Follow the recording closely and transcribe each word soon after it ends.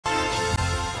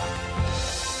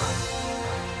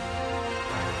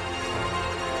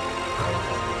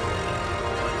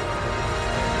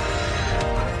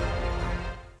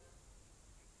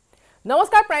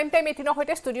নমস্কাৰ prime time 18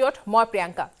 হৈতে ষ্টুডিঅত মই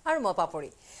প্ৰিয়াংকা আৰু মই পাপৰি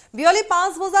বিয়লি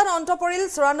 5 বজাত অন্ত পৰিল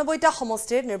 94টা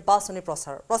সমষ্টিৰ নিৰ্বাচনী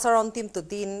প্ৰচাৰ অন্তিমটো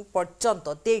দিন পৰ্যন্ত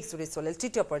দেশজুৰি চলিল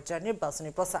তৃতীয় পৰ্যায়ৰ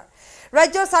নিৰ্বাচনী প্ৰচাৰ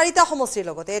ৰাজ্যৰ 4টা সমষ্টিৰ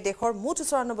লগতে দেশৰ মুঠ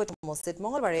 94টা সমষ্টিত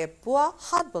মঙলবাৰে পুৱা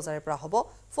 7 বজাৰ পৰা হ'ব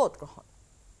ভোট গ্ৰহণ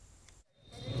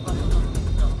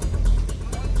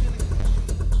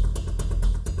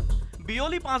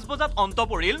বিয়লি 5 বজাত অন্ত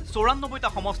পৰিল 94টা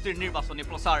সমষ্টিৰ নিৰ্বাচনী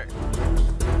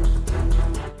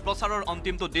প্ৰচাৰৰ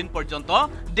অন্তিমটো দিন পৰ্যন্ত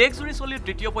দেশজুৰি চলিল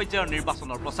তৃতীয় পৰ্যায়ৰ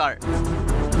নিৰ্বাচনৰ প্ৰচাৰ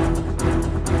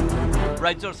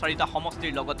ৰাজ্যৰ 4টা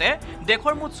সমষ্টিৰ লগতে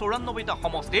দেশৰ মুঠ 94টা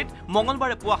সমষ্টিত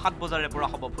মঙলবাৰে পুৱা 7 বজাৰে পৰা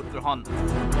হ'ব ভোট গ্ৰহণ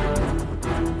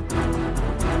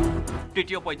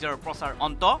তৃতীয় পৰ্যায়ৰ প্ৰচাৰ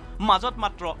অন্ত মাজত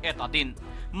মাত্ৰ এটা দিন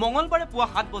মঙলবাৰে পুৱা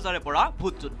 7 বজাৰে পৰা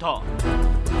ভোট যুদ্ধ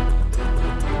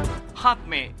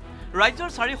 7 মে ৰাজ্যৰ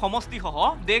 4 সমষ্টি সহ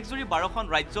দেশজুৰি 12খন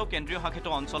ৰাজ্য কেন্দ্ৰীয় শাসিত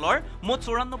অঞ্চলৰ মুঠ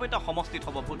 94টা সমষ্টিত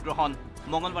হ'ব ভোট গ্ৰহণ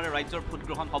মঙলবাৰে ৰাজ্যৰ ভোট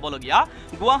গ্ৰহণ হ'বলগীয়া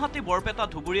গুৱাহাটী বৰপেটা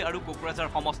ধুবুৰী আৰু কোকৰাঝাৰ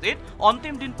সমষ্টিত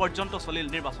অন্তিম দিন পৰ্যন্ত চলিল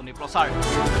নিৰ্বাচনী প্ৰচাৰ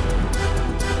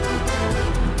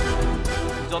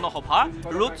জনসভা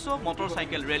ৰোড শ্ব'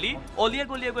 মটৰচাইকেল ৰেলী অলিয়ে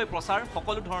গলিয়ে গৈ প্ৰচাৰ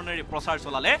সকলো ধৰণেৰে প্ৰচাৰ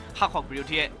চলালে শাসক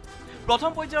বিৰোধীয়ে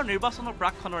প্ৰথম পৰ্যায়ৰ নিৰ্বাচনৰ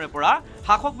প্ৰাকখনৰে পৰা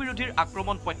শাসক বিৰোধীৰ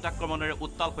আক্ৰমণ প্ৰত্যাক্ৰমণেৰে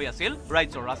উত্তাল হৈ আছিল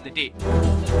ৰাজ্যৰ ৰাজনীতি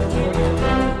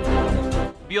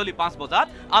বিয়লি 5 বজাত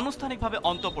আনুষ্ঠানিকভাৱে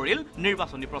অন্ত পৰিল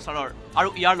নিৰ্বাচনী প্ৰচাৰৰ আৰু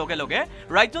ইয়াৰ লগে লগে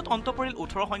ৰাজ্যত অন্ত পৰিল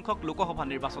 18 সংখ্যক লোকসভা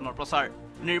নিৰ্বাচনৰ প্ৰচাৰ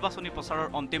নিৰ্বাচনী প্ৰচাৰৰ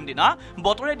অন্তিম দিনা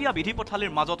বতৰে দিয়া বিধি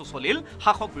পথালিৰ মাজতো চলিল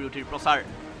শাসক বিৰোধীৰ প্ৰচাৰ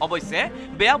অৱশ্যে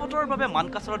বেয়া বতৰৰ বাবে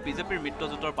মানকাছাৰত বিজেপিৰ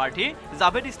মিত্ৰজোঁটৰ প্ৰাৰ্থী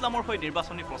জাভেদ ইছলামৰ হৈ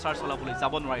নিৰ্বাচনী প্ৰচাৰ চলাবলৈ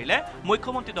যাব নোৱাৰিলে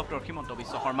মুখ্যমন্ত্ৰী ডক্টৰ হিমন্ত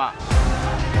বিশ্ব শৰ্মা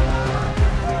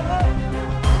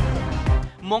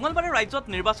মঙলবাৰে ৰাজ্যত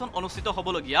নিৰ্বাচন অনুষ্ঠিত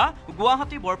হ'বলগীয়া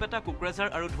গুৱাহাটী বৰপেটা কোকৰাঝাৰ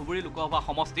আৰু ধুবুৰী লোকসভা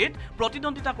সমষ্টিত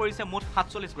প্ৰতিদ্বন্দ্বিতা কৰিছে মুঠ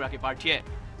 47 গৰাকী প্ৰাৰ্থীয়ে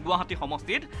গুৱাহাটী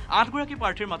সমষ্টিত 8 গৰাকী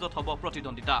প্ৰাৰ্থীৰ মাজত হ'ব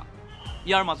প্ৰতিদ্বন্দ্বিতা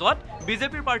ইয়াৰ মাজত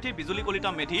বিজেপিৰ প্ৰাৰ্থী বিজুলী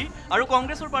কলিতা মেধি আৰু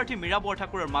কংগ্ৰেছৰ প্ৰাৰ্থী মীৰা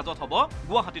বৰঠাকুৰৰ মাজত হ'ব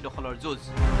গুৱাহাটী দখলৰ যুঁজ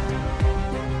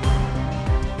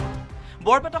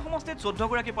বৰপেটা সমষ্টিত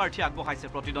 14 গৰাকী প্ৰাৰ্থী আগবঢ়াইছে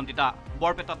প্ৰতিদ্বন্দ্বিতা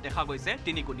বৰপেটাত দেখা গৈছে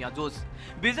তিনিকোণীয়া যুঁজ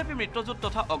বিজেপি মিত্ৰজোঁট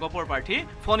তথা অগপৰ প্ৰাৰ্থী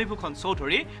ফণীভূষণ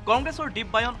চৌধুৰী কংগ্ৰেছৰ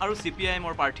দীপবায়ন আৰু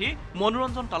চিপিআইএমৰ প্ৰাৰ্থী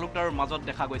মনোৰঞ্জন তালুকদাৰৰ মাজত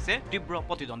দেখা গৈছে তীব্ৰ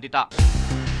প্ৰতিদ্বন্দ্বিতা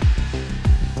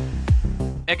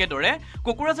একেদৰে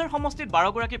কোকৰাঝাৰ সমষ্টিত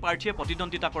 12 গৰাকী প্ৰাৰ্থীয়ে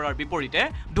প্ৰতিদ্বন্দ্বিতা কৰাৰ বিপৰীতে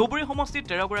ধুবুৰী সমষ্টিত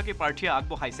 13 গৰাকী প্ৰাৰ্থীয়ে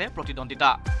আগবঢ়াইছে প্ৰতিদ্বন্দ্বিতা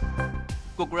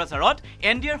কোকৰাঝাৰত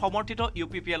এনডিএৰ সমৰ্থিত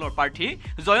ইউপিপিএলৰ প্ৰাৰ্থী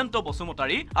জয়ন্ত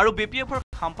বসুমতাৰী আৰু বিপিএফৰ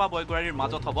খাম্পা বয়গৰাৰীৰ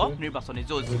মাজত হ'ব নিৰ্বাচনী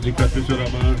যুঁজ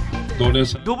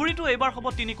ধুবুৰীটো এইবাৰ হ'ব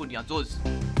তিনিকোণীয়া যুঁজ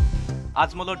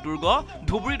আজমলৰ দুৰ্গ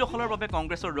ধুবুৰী দখলৰ বাবে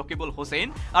কংগ্ৰেছৰ ৰকিবুল হুছেইন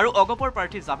আৰু অগপৰ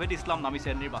প্ৰাৰ্থী জাভেদ ইছলাম নামিছে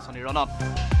নিৰ্বাচনী ৰণত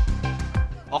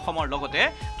অসমৰ লগতে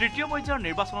তৃতীয় পৰ্যায়ৰ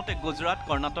নিৰ্বাচনতে গুজৰাট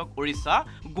কৰ্ণাটক উৰিষ্যা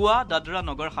গোৱা দাদৰা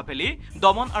নগৰ হাভেলী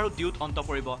দমন আৰু দিউত অন্ত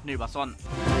পৰিব নিৰ্বাচন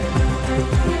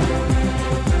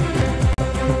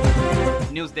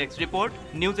news desk report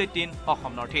news 18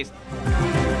 Assam north east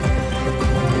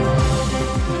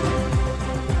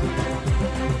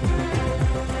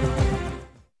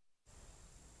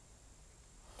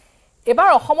এবাৰ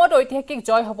অসমত ঐতিহাসিক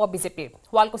জয় হ'ব বিজেপিৰ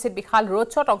শুৱালকুছিত বিশাল ৰোড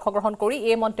শ্বত অংশগ্ৰহণ কৰি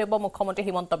এই মন্তব্য মুখ্যমন্ত্ৰী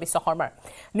হিমন্ত বিশ্ব শৰ্মাৰ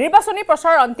নিৰ্বাচনী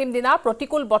প্ৰচাৰৰ অন্তিম দিনা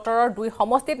প্ৰতিকূল বতৰৰ 2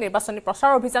 সমষ্টিত নিৰ্বাচনী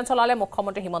প্ৰচাৰ অভিযান চলালে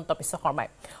মুখ্যমন্ত্ৰী হিমন্ত বিশ্ব শৰ্মাই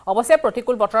অৱশ্যে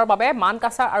প্ৰতিকূল বতৰৰ বাবে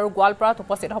মানকাছাৰ আৰু গোৱালপাৰাত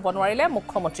উপস্থিত হ'ব নোৱাৰিলে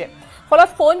মুখ্যমন্ত্ৰীয়ে ফলত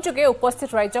ফোন যোগে উপস্থিত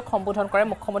ৰাজ্যক সম্বোধন কৰে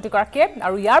মুখ্যমন্ত্ৰীগৰাকীয়ে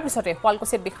আৰু ইয়াৰ পিছতে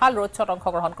শুৱালকুছিত বিশাল ৰোড শ্বত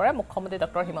অংশগ্ৰহণ কৰে মুখ্যমন্ত্ৰী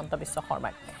ডক্টৰ হিমন্ত বিশ্ব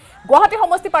শৰ্মাই গুৱাহাটী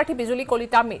সমষ্টি প্ৰাৰ্থী বিজুলী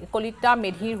কলিতা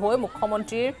মেধিৰ হৈ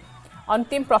মুখ্যমন্ত্ৰীৰ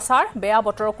অন্তিম প্ৰচাৰ বেয়া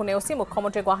বতৰক নেওচি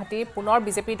মুখ্যমন্ত্ৰী গুৱাহাটী পুনৰ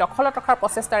বিজেপি দখলত ৰখাৰ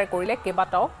প্ৰচেষ্টাৰে কৰিলে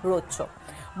কেইবাটাও ৰোড শ্ব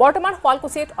বৰ্তমান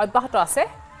শুৱালকুছিত অব্যাহত আছে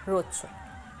road show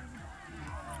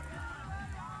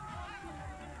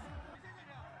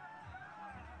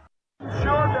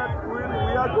Sure that we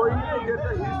are going to get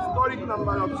a historic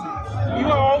number of seats. You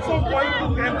are also going to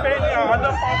campaign in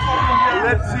other parts of India.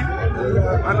 Let's see.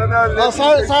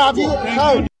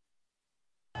 Sir.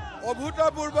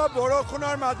 অভূতপূৰ্ব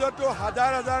বৰষুণৰ মাজতো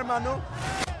হাজাৰ হাজাৰ মানুহ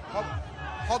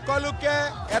সকলোকে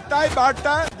এটাই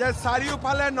বাৰ্তা যে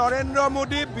চাৰিওফালে নৰেন্দ্ৰ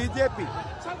মোদী বিজেপি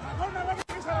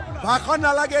ভাষণ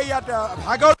নালাগে ইয়াতে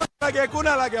ভাগৰ নালাগে একো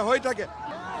নালাগে হৈ থাকে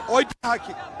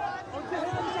ঐতিহাসিক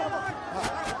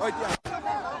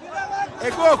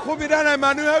একো অসুবিধা নাই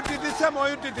মানুহেও তিতিছে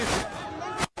ময়ো তিতিছোঁ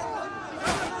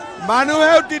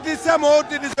ময়ো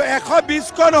তিতিছোঁ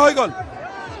 120খন হৈ গ'ল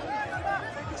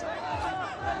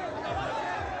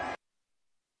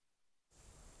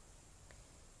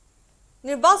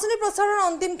নিৰ্বাচনী প্ৰচাৰৰ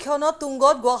অন্তিম ক্ষণত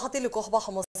তুংগত গুৱাহাটী লোকসভা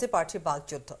সমষ্টি প্ৰাৰ্থীৰ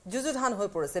বাগযুদ্ধ যুযুধান হৈ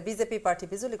পৰিছে বিজেপি প্ৰাৰ্থী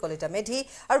বিজুলী কলিতা মেধি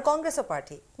আৰু কংগ্ৰেছৰ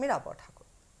প্ৰাৰ্থী মীৰা বৰঠাকুৰ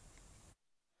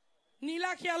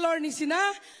নীলাখিয়ালৰ নিচিনা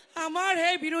আমাৰ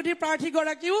সেই বিৰোধী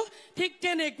প্ৰাৰ্থীগৰাকীও ঠিক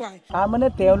তেনেকুৱাই মানে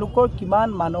তেওঁলোকৰ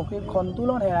কিমান মানসিক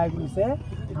সন্তুলন হেৰাই গৈছে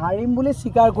হাৰিম বুলি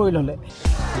স্বীকাৰ কৰি ল'লে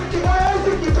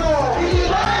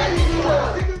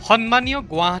সন্মানীয়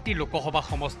গুৱাহাটী লোকসভা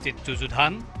সমষ্টিত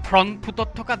যুযুধান ফ্ৰণ্ট ফুটত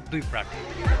থকা দুই প্ৰাৰ্থী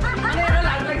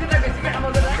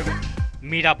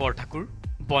মীৰা বৰঠাকুৰ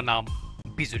বনাম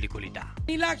বিজুলী কলিতা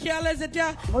নীলাখিয়ালে যেতিয়া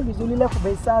মই বিজুলীলৈ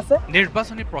শুভেচ্ছা আছে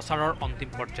নিৰ্বাচনী প্ৰচাৰৰ অন্তিম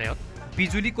পৰ্যায়ত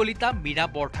বিজুলী কলিতা মীৰা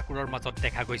বৰঠাকুৰৰ মাজত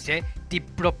দেখা গৈছে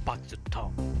তীব্ৰ বাকযুদ্ধ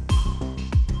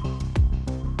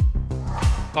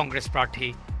কংগ্ৰেছ প্ৰাৰ্থী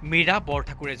মীৰা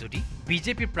বৰঠাকুৰে যদি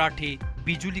বিজেপি প্ৰাৰ্থী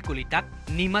বিজুলী কলিতাক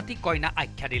নিমাতি কইনা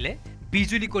আখ্যা দিলে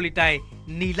বিজুলী কলিতাই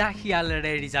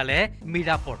নীলাখিয়ালেৰে ৰিজালে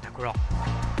মীৰা বৰঠাকুৰক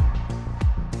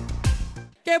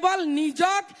কেৱল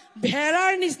নিজক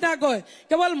ভেড়াৰ নিচিনাকৈ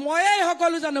কেৱল ময়েই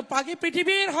সকলো জানো বাকী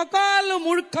পৃথিৱীৰ সকলো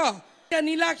মূৰ্খ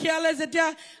নীলাখিয়ালে যেতিয়া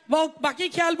বাকী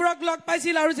খেলবোৰক লগ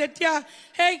পাইছিল আৰু যেতিয়া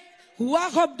সেই হুৱা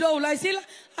শব্দ ওলাইছিল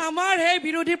আমাৰ সেই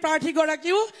বিৰোধী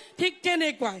প্ৰাৰ্থীগৰাকীও ঠিক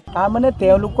তেনেকুৱাই মানে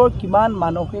তেওঁলোকৰ কিমান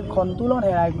মানসিক সন্তুলন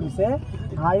হেৰাই গৈছে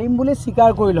হাৰিম বুলি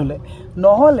স্বীকাৰ কৰি ল'লে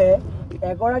নহ'লে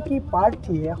এগৰাকী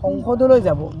প্ৰাৰ্থীয়ে সংসদলৈ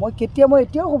যাব মই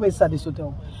এতিয়াও শুভেচ্ছা দিছোঁ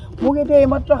তেওঁক মোক এতিয়া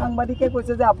এইমাত্ৰ সাংবাদিকে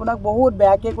কৈছে যে আপোনাক বহুত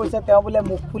বেয়াকৈ কৈছে তেওঁ বোলে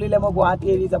মুখ খুলিলে মই গুৱাহাটী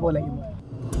এৰি যাব লাগিব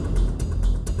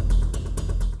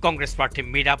কংগ্ৰেছ প্ৰাৰ্থী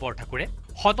মীৰা বৰঠাকুৰে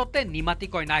সততে নিমাতি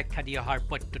কইনা আখ্যা দি অহাৰ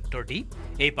প্ৰত্যুত্তৰ দি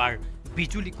এইবাৰ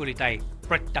বিজুলী কলিতাই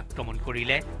প্ৰত্যাক্ৰমণ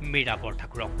কৰিলে মীৰা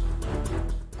বৰঠাকুৰক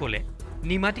ক'লে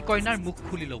নিমাতি কইনাৰ মুখ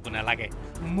খুলি ল'ব নালাগে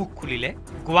মুখ খুলিলে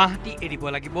গুৱাহাটী এৰিব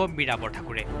লাগিব মীৰা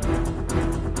বৰঠাকুৰে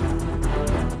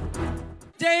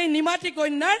যে এই নিমাতি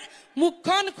কন্যাৰ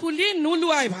মুখখন খুলি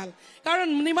নোলোৱাই ভাল কাৰণ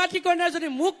নিমাতি কন্যাৰ যদি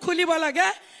মুখ খুলিব লাগে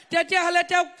তেতিয়াহ'লে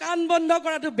তেওঁ কাণ বন্ধ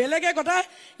কৰাটো বেলেগে কথা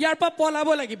ইয়াৰ পৰা পলাব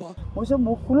লাগিব মই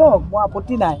মুখ খোলক মই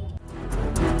আপত্তি নাই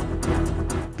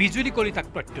বিজুলী কলিতাক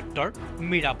প্ৰত্যুত্তৰ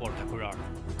মীৰা বৰঠাকুৰৰ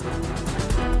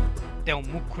তেওঁ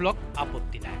মুখ খোলক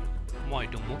আপত্তি নাই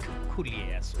মইতো মুখ খুলিয়ে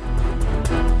আছো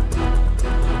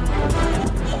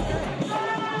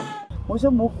মই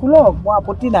মুখ খোলক মই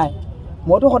আপত্তি নাই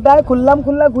মইতো সদায় খোলা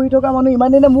ঘূৰি থকা মানুহ ইমান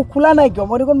দিনে মুখ খোলা নাই কিয়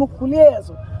মই দেখোন মুখ খুলিয়ে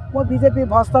আছোঁ মই বিজেপি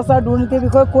ভ্ৰষ্টাচাৰ দুৰ্নীতিৰ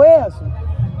বিষয়ে কৈয়ে আছোঁ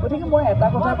গতিকে মই এটা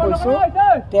কথা কৈছোঁ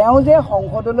তেওঁ যে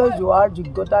সংসদলৈ যোৱাৰ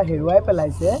যোগ্যতা হেৰুৱাই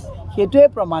পেলাইছে সেইটোৱে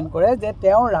প্ৰমাণ কৰে যে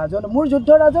তেওঁ মোৰ যুদ্ধ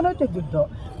ৰাজনৈতিক যুদ্ধ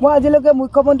মই আজিলৈকে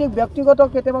মুখ্যমন্ত্ৰীক ব্যক্তিগত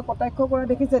কেতিয়াবা কটাক্ষ কৰা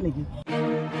দেখিছে নেকি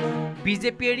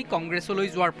বিজেপি এৰি কংগ্ৰেছলৈ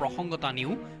যোৱাৰ প্ৰসংগ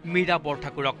টানিও মীৰা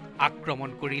বৰঠাকুৰক আক্ৰমণ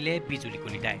কৰিলে বিজুলী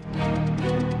কলিতাই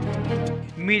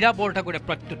মীৰা বৰঠাকুৰে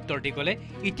প্ৰত্যুত্তৰ দি ক'লে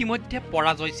ইতিমধ্যে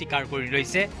পৰাজয় স্বীকাৰ কৰি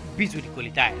লৈছে বিজুলী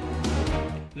কলিতাই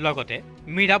লগতে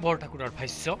মীৰা বৰঠাকুৰৰ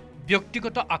ভাষ্য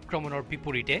ব্যক্তিগত আক্ৰমণৰ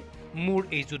বিপৰীতে মোৰ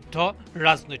এই যুদ্ধ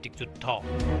ৰাজনৈতিক যুদ্ধ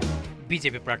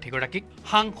বিজেপি প্ৰাৰ্থীগৰাকীক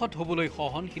সাংসদ হ'বলৈ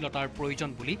সহনশীলতাৰ প্ৰয়োজন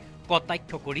বুলি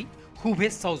কটাক্ষ কৰি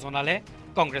শুভেচ্ছাও জনালে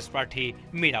কংগ্ৰেছ প্ৰাৰ্থী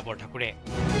মীৰা বৰঠাকুৰে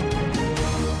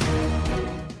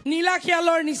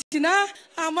নীলাখিয়ালৰ নিচিনা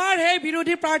আমাৰ সেই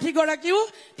বিৰোধী প্ৰাৰ্থীগৰাকীও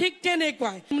ঠিক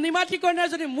তেনেকুৱাই নিমাতি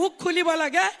কন্যাৰ যদি মুখ খুলিব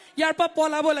লাগে ইয়াৰ পৰা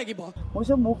পলাব লাগিব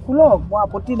মই মুখ খোলক মই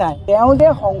আপত্তি নাই তেওঁ যে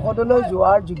সংসদলৈ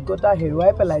যোৱাৰ যোগ্যতা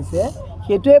হেৰুৱাই পেলাইছে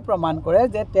সেইটোৱে প্ৰমাণ কৰে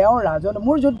যে তেওঁ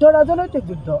মোৰ যুদ্ধ ৰাজনৈতিক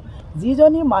যুদ্ধ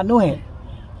যিজনী মানুহে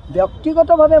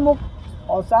ব্যক্তিগতভাৱে মোক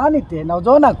অজানিতে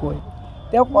নজনাকৈ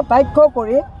তেওঁ কটাক্ষ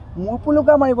কৰি মোৰ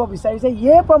পুলুকা মাৰিব বিচাৰিছে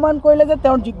ইয়ে প্ৰমাণ কৰিলে যে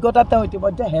তেওঁৰ যোগ্যতা তেওঁ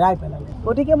ইতিমধ্যে হেৰাই পেলালে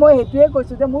গতিকে মই সেইটোৱে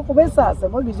কৈছোঁ যে মোৰ শুভেচ্ছা আছে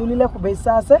মই বিজুলীলৈ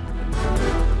শুভেচ্ছা আছে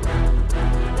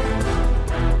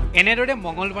এনেদৰে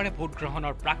মঙলবাৰে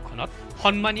ভোটগ্ৰহণৰ প্ৰাকক্ষণত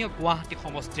সন্মানীয় গুৱাহাটী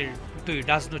সমষ্টিৰ দুই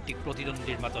ৰাজনৈতিক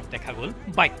প্ৰতিদ্বন্দ্বীৰ মাজত দেখা গ'ল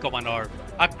বাক্যবানৰ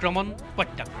আক্ৰমণ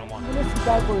প্ৰত্যাক্ৰমণ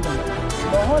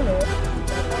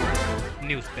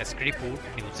news desk report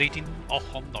News18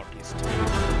 Assam Northeast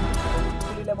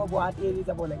মই গুৱাহাটী এৰি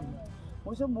যাব লাগিব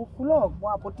মই মুখ খোলক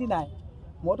মই আপত্তি নাই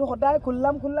মইতো সদায়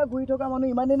খোলা ঘূৰি থকা মানুহ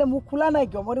ইমান দিনে মুখ খোলা নাই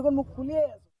কিয় মই দেখোন মুখ খুলিয়ে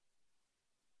আছোঁ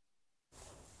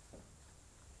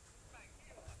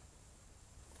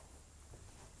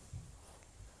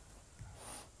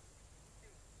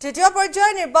তৃতীয়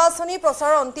পৰ্যায়ৰ নিৰ্বাচনী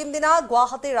প্ৰচাৰৰ অন্তিম দিনা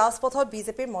গুৱাহাটীৰ ৰাজপথত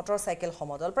বিজেপিৰ মটৰচাইকেল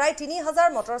সমদল প্ৰায়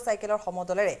 ৩০০০ মটৰচাইকেলৰ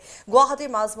সমদলেৰে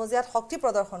গুৱাহাটীৰ মাজমজিয়াত শক্তি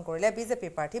প্ৰদৰ্শন কৰিলে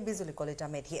বিজেপিৰ প্ৰাৰ্থী বিজুলী কলিতা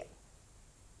মেধিয়ে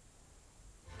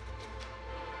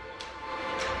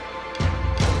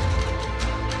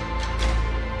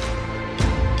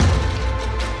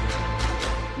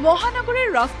মহানগৰীৰ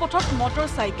ৰাজপথত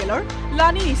মটৰচাইকেলৰ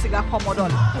লানি নিচিগা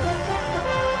সমদল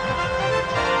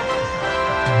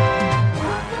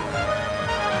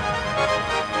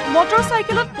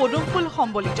মটৰচাইকেলত পদুম ফুল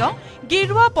সম্বলিত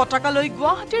গেৰুৱা পতাকালৈ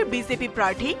গুৱাহাটীৰ বিজেপি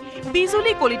প্ৰাৰ্থী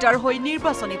বিজুলী কলিতাৰ হৈ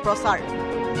নিৰ্বাচনী প্ৰচাৰ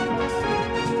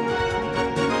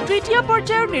তৃতীয়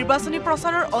পৰ্যায়ৰ নিৰ্বাচনী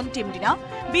প্ৰচাৰৰ অন্তিম দিনা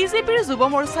বিজেপিৰ যুৱ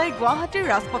মৰ্চাই গুৱাহাটীৰ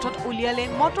ৰাজপথত উলিয়ালে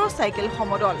মটৰচাইকেল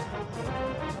সমদল।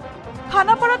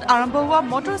 খানাপাৰাত আৰম্ভ হোৱা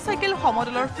মটৰচাইকেল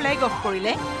সমদলৰ ফ্লেগ অফ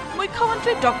কৰিলে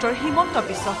মুখ্যমন্ত্ৰী ডক্টৰ হিমন্ত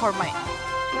বিশ্ব শৰ্মাই।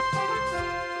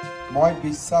 মই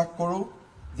বিশ্বাস কৰোঁ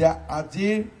যে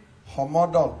আজিৰ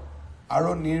সমদল আৰু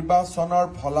নিৰ্বাচনৰ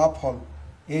ফলাফল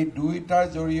এই দুইটাৰ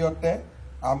জৰিয়তে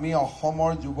আমি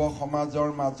অসমৰ যুৱ সমাজৰ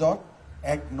মাজত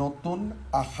এক নতুন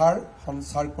আশাৰ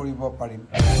সঞ্চাৰ কৰিব পাৰিম।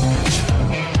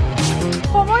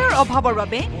 সময়ৰ অভাৱৰ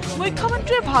বাবে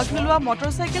মুখ্যমন্ত্ৰীয়ে ভাগ লোৱা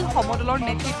মটৰচাইকেল সমদলৰ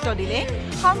নেতৃত্ব দিলে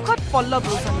সাংসদ পল্লৱ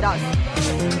লোচন দাস,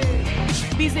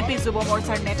 বিজেপি যুৱ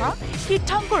মৰ্চাৰ নেতা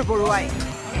সিদ্ধাংকৰ বৰুৱাই।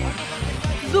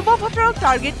 যুৱ ভোটাৰক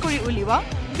টাৰ্গেট কৰি উলিওৱা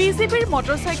বিজেপিৰ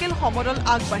মটৰচাইকেল সমদল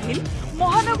আগবাঢ়িল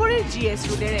মহানগৰীৰ GS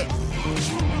ৰোডেৰে।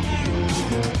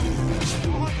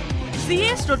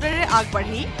 GS ৰোডেৰে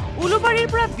আগবাঢ়ি উলুবাৰীৰ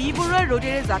পৰা বি বৰুৱা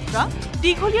ৰোডেৰে যাত্ৰা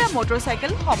দীঘলীয়া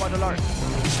মটৰচাইকেল সমদলৰ।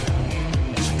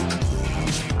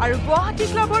 আৰু গুৱাহাটী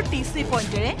ক্লাবৰ TC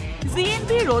পইণ্টেৰে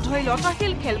GNB ৰোড হৈ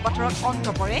লতাশিল খেলপথাৰত অন্ত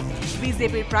পৰে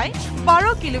বিজেপিৰ প্ৰায়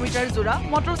 12 কিলোমিটাৰ জোৰা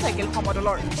মটৰচাইকেল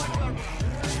সমদলৰ।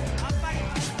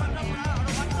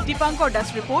 Dipankar Das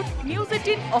report,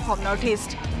 News18 Assam north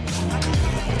east.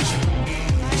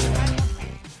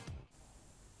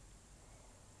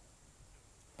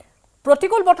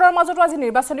 প্ৰতিকূল বতৰৰ মাজতো আজি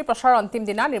নিৰ্বাচনী প্ৰচাৰৰ অন্তিম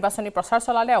দিনা নিৰ্বাচনী প্ৰচাৰ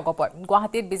চলালে অগপয়।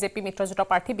 গুৱাহাটীত বিজেপি মিত্ৰজোঁট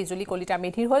প্ৰাৰ্থী বিজুলী কলিতা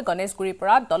মেধিৰ হৈ গণেশগুৰিৰ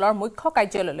পৰা দলৰ মুখ্য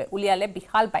কাৰ্যালয়লৈ উলিয়ালে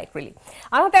বিশাল বাইক ৰেলী।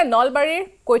 আনহাতে নলবাৰীৰ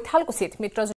কৈঠালকুছিত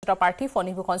মিত্ৰজোঁট প্ৰাৰ্থী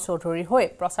ফণীভূষণ চৌধুৰীৰ হৈ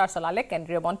প্ৰচাৰ চলালে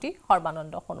কেন্দ্ৰীয় মন্ত্ৰী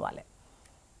সৰ্বানন্দ সোণোৱালে।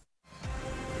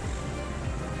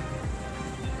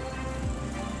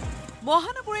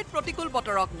 মহানগৰীত প্ৰতিকূল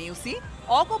বতৰক নেওচি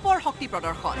অগপৰ শক্তি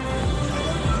প্ৰদৰ্শন।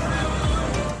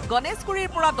 গণেশগুৰিৰ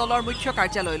পৰা দলৰ মুখ্য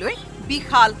কাৰ্যালয়লৈ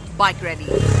বিশাল বাইক ৰেলী।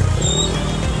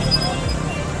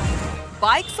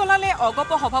 বাইক চলালে অগপ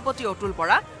সভাপতি অতুল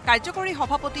বৰা, কাৰ্যকৰী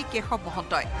সভাপতি কেশৱ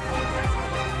মহন্তই।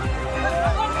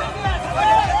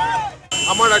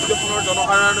 আমাৰ ৰাজ্যখনৰ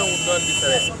জনসাধাৰণে উন্নয়ন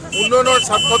বিচাৰে। উন্নয়নৰ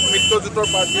স্বাৰ্থত মিত্ৰজোঁটৰ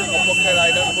প্ৰাৰ্থীৰ সপক্ষে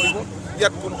ৰায়দান কৰিব,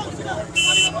 ইয়াত কোনো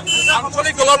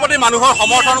আঞ্চলিক দলৰ প্ৰতি মানুহৰ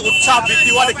সমৰ্থন উৎসাহ বৃদ্ধি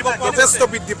হোৱা দেখিব, যথেষ্ট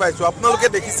বৃদ্ধি পাইছো। আপোনালোকে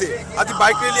দেখিছে আজি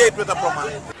বাইক ৰেলীয়ে এইটো এটা প্ৰমাণ।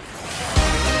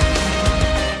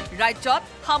 ৰাজ্যত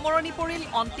সামৰণি পৰিল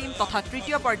অন্তিম তথা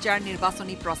তৃতীয় পৰ্যায়ৰ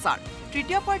নিৰ্বাচনী প্ৰচাৰ।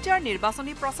 তৃতীয় পৰ্যায়ৰ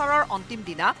নিৰ্বাচনী প্ৰচাৰৰ অন্তিম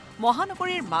দিনা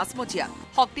মহানগৰীৰ মাজমজিয়া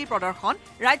শক্তি প্ৰদৰ্শন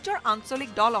ৰাজ্যৰ আঞ্চলিক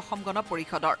দল অসম গণ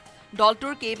পৰিষদৰ।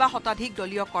 দলটোৰ কেইবা শতাধিক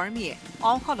দলীয় কৰ্মীয়ে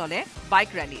অংশ ললে বাইক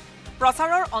ৰেলীত।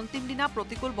 প্ৰচাৰৰ অন্তিম দিনা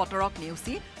প্ৰতিকূল বতৰক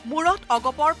নেওচি মূৰত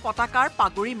অগপৰ পতাকাৰ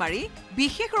পাগুৰি মাৰি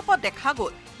বিশেষ ৰূপত দেখা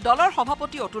গ'ল দলৰ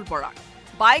সভাপতি অতুল বৰাক।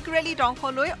 বাইক ৰেলীত অংশ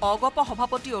লৈ অগপ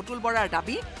সভাপতি অতুল বৰাৰ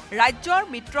দাবী, ৰাজ্যৰ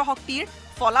মিত্ৰশক্তিৰ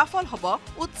ফলাফল হ'ব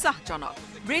উৎসাহজনক,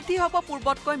 বৃদ্ধি হ'ব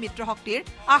পূৰ্বতকৈ মিত্ৰশক্তিৰ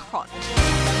আসন।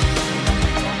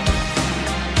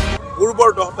 পূৰ্বৰ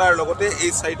 10টাৰ লগতে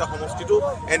এই 4টা সমষ্টিটো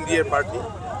NDAৰ প্ৰাৰ্থী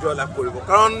জয়লাভ কৰিব।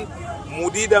 কাৰণ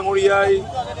মোদী ডাঙৰীয়াই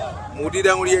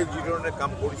যিধৰণে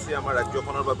কাম কৰিছে আমাৰ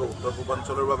ৰাজ্যখনৰ বাবে, উত্তৰ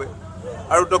পূৰ্বাঞ্চলৰ বাবে,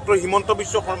 আৰু ডক্টৰ হিমন্ত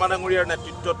বিশ্ব শৰ্মা ডাঙৰীয়াৰ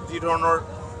নেতৃত্বত যি ধৰণৰ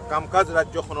কাম কাজ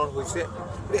ৰাজ্যখনৰ হৈছে,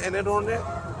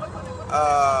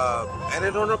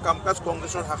 এনেধৰণৰ কাম কাজ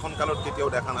কংগ্ৰেছৰ শাসনকালত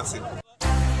কেতিয়াও দেখা নাছিল।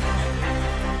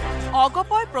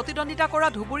 অগপই প্ৰতিদ্বন্দ্বিতা কৰা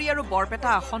ধুবুৰী আৰু বৰপেটা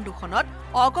আসন দুখনত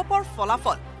অগপৰ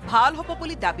ফলাফল ভাল হ'ব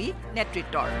বুলি দাবী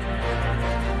নেতৃত্বৰ।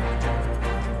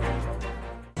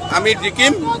 আমি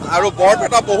জিকিম আৰু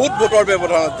বৰপেটা বহুত ভোটৰ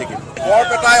ব্যৱধানত জিকিম।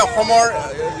 বৰপেটাই অসমৰ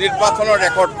নিৰ্বাচনৰ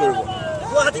ৰেকৰ্ড কৰিব।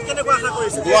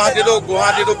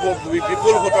 গুৱাহাটীতো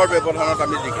বিপুল ভোটৰ ব্যৱধানত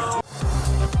আমি জিকিম।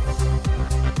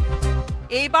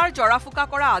 এইবাৰ জৰাফুকা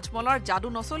কৰা আজমলৰ যাদু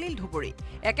নচলিল ধুবুৰী।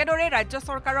 একেদৰে ৰাজ্য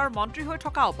চৰকাৰৰ মন্ত্ৰী হৈ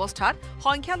থকা অৱস্থাত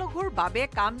সংখ্যালঘুৰ বাবে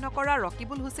কাম নকৰা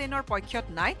ৰকিবুল হুছেইনৰ পক্ষত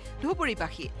নাই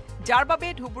ধুবুৰীবাসী, যাৰ বাবে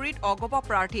ধুবুৰীত অগপ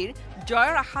প্ৰাৰ্থীৰ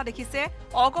জয়ৰ আশা দেখিছে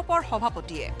অগপৰ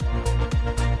সভাপতিয়ে।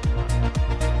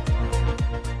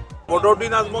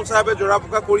 বদৰুদ্দিন আজমল চাহেবে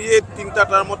জৰাফুকা কৰিয়ে 3টা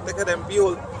টাৰ্মত তেখেত MP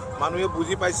হ'ল। মানুহে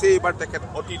বুজি পাইছে এইবাৰ তেখেত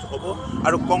অতীত হ'ব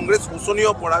আৰু কংগ্ৰেছ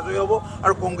শোচনীয় পৰাজয় হ'ব,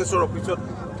 আৰু কংগ্ৰেছৰ অফিচত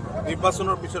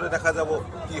নিৰ্বাচনৰ পিছতে দেখা যাব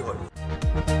কি হয়।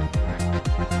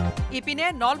 ইপিনে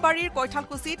নলবাৰীৰ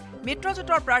কৈঠালকুছিত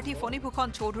মিত্ৰজোঁটৰ প্ৰাৰ্থী ফণীভূষণ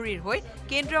চৌধুৰীৰ হৈ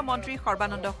কেন্দ্ৰীয় মন্ত্ৰী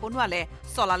সৰ্বানন্দ সোণোৱালে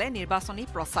চলালে নিৰ্বাচনী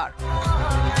প্ৰচাৰ।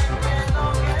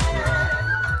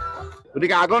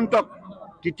 গতিকে আগন্তুক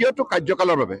তৃতীয়টো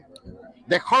কাৰ্যকালৰ বাবে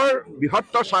দেশৰ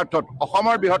বৃহত্তৰ স্বাৰ্থত,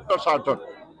 অসমৰ বৃহত্তৰ স্বাৰ্থত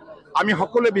আমি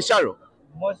সকলোৱে বিচাৰোঁ,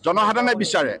 জনসাধাৰণে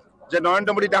বিচাৰে যে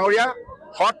নৰেন্দ্ৰ মোদী ডাঙৰীয়া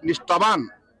সৎ নিষ্ঠাৱান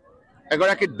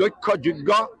এগৰাকী দক্ষ যোগ্য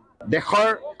দেশৰ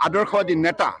আদৰ্শবাদী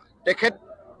নেতা, তেখেত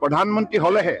প্ৰধানমন্ত্ৰী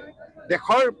হ'লেহে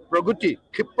দেশৰ প্ৰগতি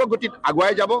ক্ষিপ্ৰ গতিত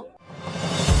আগুৱাই যাব।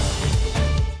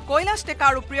 কৈলাশ টেকা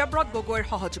আৰু প্ৰিয়ব্ৰত গগৈৰ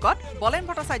সহযোগত বলেন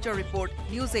ভট্টাচাৰ্যৰ report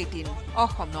news 18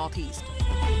 Assam north east.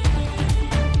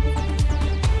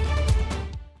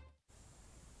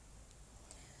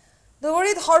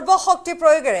 ধুবুৰীত সৰ্বশক্তি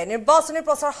প্ৰয়োগেৰে নিৰ্বাচনী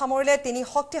প্ৰচাৰ সামৰিলে তিনি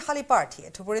শক্তিশালী প্ৰাৰ্থীয়ে।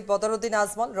 ধুবুৰীত বদৰুদ্দিন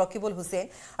আজমল, ৰকিবুল হুছেইন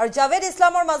আৰু জাভেদ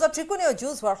ইছলামৰ মাজত ত্ৰিকোণীয়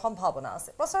যুঁজ হোৱাৰ সম্ভাৱনা আছে।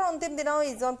 প্ৰচাৰৰ অন্তিম দিনাও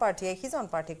ইজন প্ৰাৰ্থীয়ে সিজন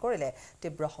প্ৰাৰ্থীক কৰিলে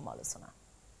তীব্ৰ সমালোচনা।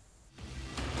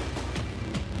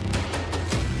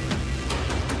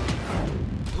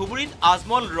 ধুবুৰীত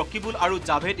আজমল, ৰকিবুল আৰু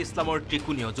জাভেদ ইছলামৰ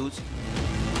ত্ৰিকোণীয় যুঁজ।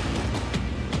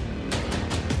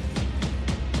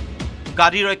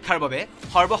 গাদী ৰক্ষাৰ বাবে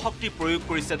সৰ্বশক্তি প্ৰয়োগ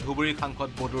কৰিছে ধুবুৰীৰ সাংসদ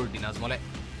বদৰুদ্দিন আজমলে।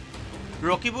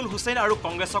 ৰকিবুল হুছেইন আৰু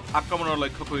কংগ্ৰেছক আক্ৰমণৰ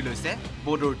লক্ষ্য কৰি লৈছে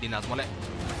বদৰুদ্দিন আজমলে।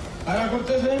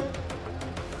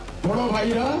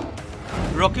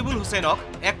 ৰকিবুল হুছেইনক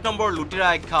 1 নম্বৰ লুটেৰা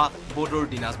আখ্যা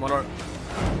বদৰুদ্দিন আজমলৰ।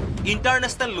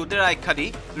 ইণ্টাৰনেশ্যনেল লুটেৰা আখ্যা দি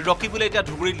ৰকিবুলে এতিয়া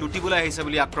ধুবুৰীত লুটিবলৈ আহিছে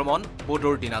বুলি আক্ৰমণ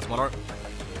বদৰুদ্দিন আজমলৰ।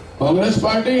 কংগ্রেস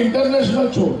পার্টি ইন্টারন্যাশনাল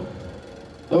চোর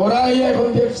তো ওরা এখন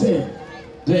দেখছে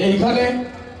যে এইখানে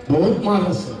বহুত মাল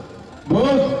আছে,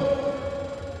 বহুত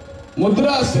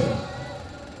মুদ্রা আছে,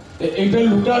 এইটা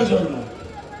লুটার জন্য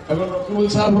এখন রকিবুল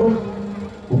সাহেব হোক,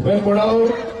 ভূপেন বড়া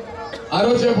হোক,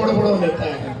 আরো যে বড় বড় নেতা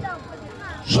এখানে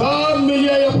সব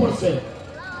মিলিয়ে পড়ছে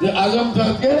যে আজম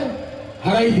খানকে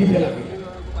হারাই দিতে লাগে।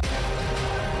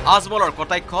 আজমলৰ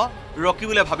কটাক্ষ,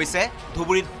 ৰকিবুলে ভাবিছে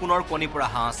ধুবুৰীত সোণৰ কণী পৰা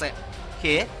হাঁহ আছে,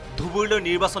 সেয়ে ধুবুৰীলৈ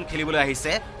নিৰ্বাচন খেলিবলৈ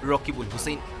আহিছে ৰকিবুল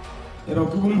হুছেইন।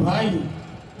 ৰকিবুল ভাই,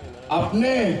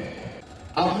 আপনি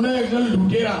একজন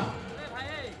লুটেৰা,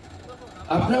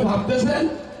 আপনি ভাবতেছেন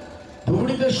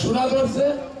ধুবুৰিতে সোনা ধৰছে?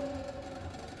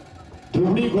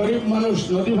 ধুবুৰি গৰিব মানুষ,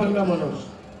 নদী ভাঙ্গা মানুষ,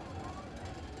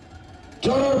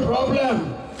 চোৰেৰ প্ৰব্লেম।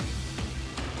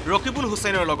 ৰকিবুল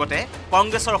হুছেইনৰ লগতে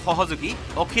কংগ্ৰেছৰ সহযোগী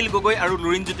অখিল গগৈ আৰু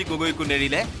লুৰিণজ্যোতি গগৈকো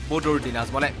নেৰিলে বদৰুদ্দিন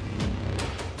আজমলে।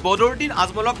 বদৰুদ্দিন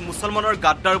আজমলক মুছলমানৰ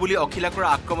গাদ্দাৰ বুলি অখিলে কৰা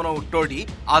আক্ৰমণৰ উত্তৰ দি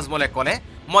আজমলে ক'লে,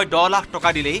 মই 10 লাখ টকা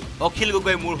দিলেই অখিল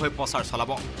গগৈ মোৰ হৈ প্ৰচাৰ চলাব।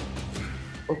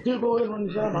 অখিল গগৈৰ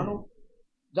নিচিনা মানুহ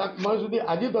যাক মই যদি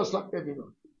আজি 10 লাখ টকা দিম,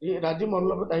 এই ৰাজি মোৰ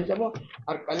লগত আহি যাব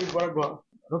আৰু কালিৰ পৰা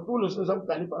ৰকিবুল হুছেইন সব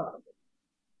কালিৰ পৰা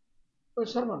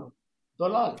পইচাৰ মানুহ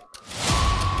দলাল।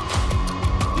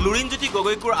 লুৰিণজ্যোতি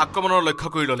গগৈকোৰ আক্ৰমণৰ লক্ষ্য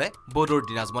কৰি ল'লে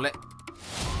বদৰুদ্দিন আজমলে।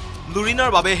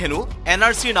 লুৰিণৰ বাবে হেনো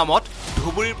NRCৰ নামত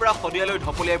ধুবুৰীৰ পৰা শদিয়ালৈ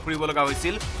ঢপলিয়াই ফুৰিব লগা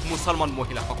হৈছিল মুছলমান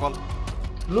মহিলাসকল।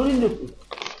 লুৰিণজ্যোতি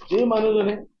এই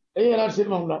মানুহজনে এই NRCৰ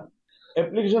মামলাত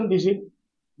এপ্লিকেশ্যন দিছিল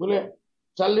বোলে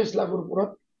 40 লাখৰ ওপৰত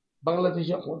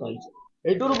বাংলাদেশী অসমত আহিছে।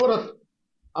 এইটোৰ ওপৰত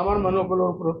আমাৰ মানুহসকলৰ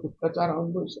ওপৰত অত্যাচাৰ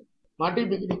আৰম্ভ হৈছে, মাটি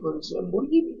বিক্ৰী কৰিছে,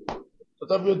 মুৰ্গী বিক্ৰী,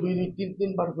 তথাপিও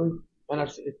 2-3 বাৰ কৰি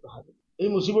NRCৰ এই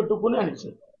মুচিবতটো কোনে আনিছে?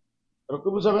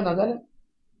 ৰকিবুল চাহে নাজানে,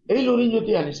 এই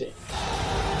লুৰিণজ্যোতি আনিছে।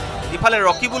 ইফালে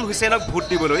ৰকিবুল হুছেইনক ভোট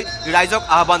দিবলৈ ৰাইজক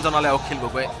আহ্বান জনালে অখিল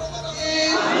গগৈয়ে।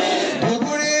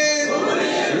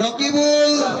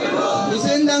 ৰকিবুল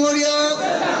হুছেইন ডাঙৰীয়াক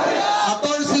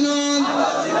হাতৰ চিনত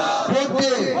ভোট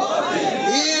দিয়ে।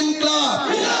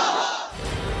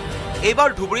 এইবাৰ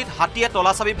ধুবুৰীত হাতীয়ে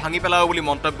তলাচাবি ভাঙি পেলাব বুলি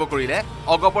মন্তব্য কৰিলে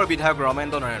অগপৰ বিধায়ক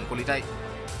ৰমেন্দ্ৰ নাৰায়ণ কলিতাই।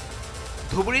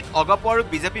 ধুবুৰীত অগপৰ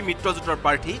বিজেপি মিত্ৰজোঁটৰ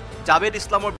প্ৰাৰ্থী জাভেদ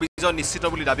ইছলামৰ বিজয় নিশ্চিত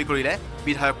বুলি দাবী কৰিলে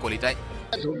বিধায়ক কলিতাই।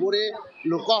 ধুবুৰী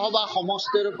লোকসভা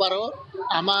সমষ্টিৰ পৰাও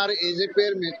আমাৰ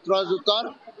এজেপিৰ মিত্ৰজোঁটৰ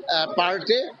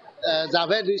প্ৰাৰ্থী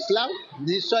জাভেদ ইছলাম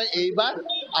নিশ্চয় এইবাৰ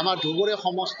আমাৰ ধুবুৰী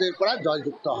সমষ্টিৰ পৰা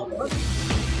জয়যুক্ত হ'ব।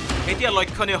 এতিয়া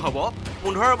লক্ষণীয় হ'ব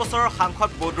 15 বছৰৰ সাংসদ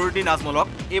বদৰুদ্দিন আজমলক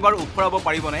এইবাৰ উফৰাব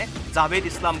পাৰিবনে জাভেদ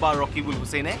ইছলাম বা ৰকিবুল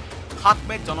হুছেইনে। 7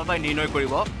 মে'ত জনতাই নিৰ্ণয়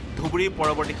কৰিব ধুবুৰীৰ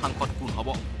পৰৱৰ্তী সাংসদ কোন হ'ব।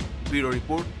 Bureau'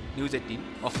 report, news 18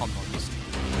 Assam north east.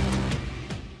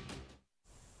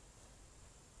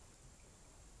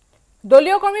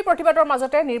 দলীয় কৰ্মী প্ৰতিবাদৰ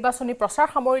মাজতে নিৰ্বাচনী প্ৰচাৰ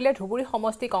সামৰিলে ধুবুৰী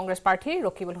সমষ্টি কংগ্ৰেছ প্ৰাৰ্থী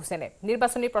ৰকিবুল হুছেইনে।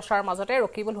 নিৰ্বাচনী প্ৰচাৰৰ মাজতে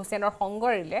ৰকিবুল হুছেইনৰ সংগ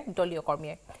এৰিলে দলীয়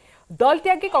কৰ্মীয়ে। দল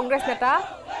ত্যাগী কংগ্ৰেছ নেতা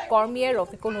কৰ্মীয়ে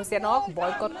ৰফিকুল হুছেইনক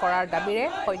বয়কট কৰাৰ দাবীৰে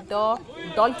সদ্য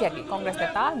দল ত্যাগী কংগ্ৰেছ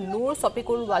নেতা নুৰ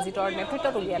ছফিকুল ৱাজিদৰ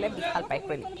নেতৃত্বত উলিয়ালে বিশাল বাইক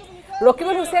ৰেলী।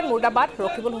 ৰকিবুল হুছেইন মুৰ্দাবাদ,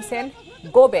 ৰকিবুল হুছেইন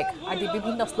গো বেক আদি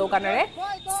বিভিন্ন শ্লোগানেৰে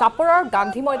চাপৰৰ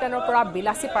গান্ধী ময়দানৰ পৰা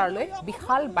বিলাচীপাৰালৈ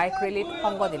বিশাল বাইক ৰেলীত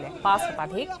সংগ দিলে 5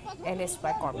 শতাধিক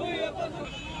NSY কৰ্মী।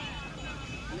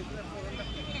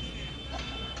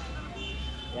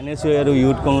 NSY আৰু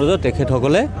ইউথ কংগ্ৰেছৰ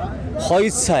তেখেতসকলে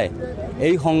স্বেচ্ছাই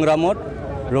এই সংগ্ৰামত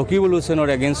ৰকিবুল হুছেইনৰ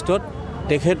এগেইনষ্টত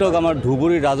তেখেতক আমাৰ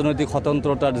ধুবুৰীৰ ৰাজনৈতিক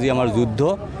স্বতন্ত্ৰতাৰ যি আমাৰ যুদ্ধ,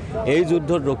 এই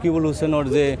যুদ্ধত ৰকিবুল হুছেইনৰ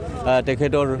যে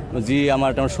তেখেতৰ যি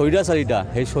আমাৰ তেওঁৰ স্বৈৰাচাৰিতা,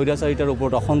 সেই স্বৈৰাচাৰিতাৰ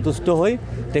ওপৰত অসন্তুষ্ট হৈ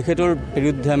তেখেতৰ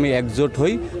বিৰুদ্ধে আমি একজোট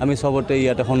হৈ আমি চবতে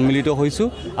ইয়াতে সন্মিলিত হৈছোঁ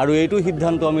আৰু এইটো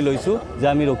সিদ্ধান্ত আমি লৈছোঁ যে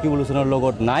আমি ৰকিবুল হুছেইনৰ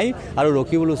লগত নাই আৰু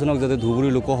ৰকিবুল হুছেইনক যাতে ধুবুৰী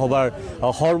লোকসভাৰ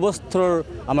সৰ্বস্তৰৰ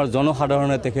আমাৰ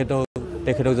জনসাধাৰণে তেখেতক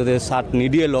তেখেতক যাতে চাট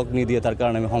নিদিয়ে লগ নিদিয়ে তাৰ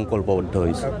কাৰণে আমি সংকল্পবদ্ধ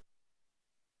হৈছোঁ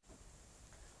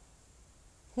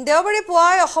দেওবাৰে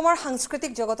পুৱাই অসমৰ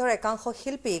সাংস্কৃতিক জগতৰ একাংশ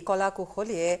শিল্পী কলা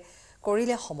কুশলীয়ে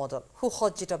কৰিলে সমদল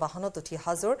সুসজ্জিত বাহনত উঠি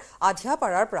হাজোৰ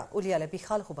আধিয়াপাৰাৰ পৰা উলিয়ালে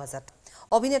বিশাল শোভাযাত্ৰা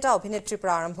অভিনেতা অভিনেত্ৰীৰ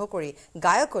পৰা আৰম্ভ কৰি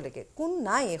গায়কলৈকে কোন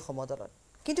নাই এই সমদলত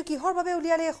কিন্তু কিহৰ বাবে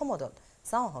উলিয়ালে এই সমদল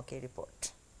চাওঁ আহক এই ৰিপৰ্ট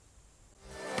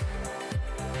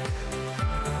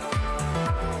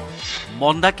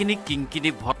মন্দাকিনী কিংকিনী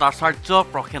ভট্টাচাৰ্য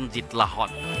প্ৰসেনজিৎ লাহন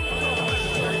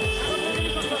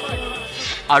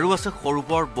আৰু আছে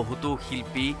সৰুবৰ বহুতো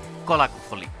শিল্পী কলা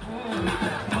কুশলী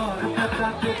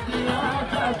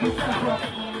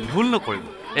ভুল নকৰিব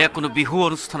এয়া কোনো বিহু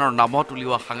অনুষ্ঠানৰ নামত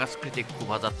উলিওৱা সাংস্কৃতিক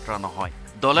শোভাযাত্ৰা নহয়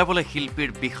দলে বলে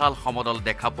শিল্পীৰ বিশাল সমদল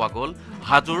দেখা পোৱা গ'ল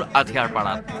হাজোৰ আধিয়াৰ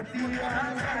পাৰাত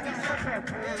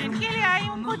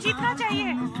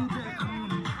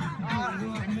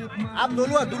आप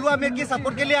दुलुआ में के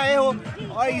सपोर्ट के लिए आए हो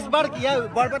और इस बार क्या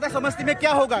बरपेटा समष्टि में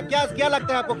क्या होगा क्या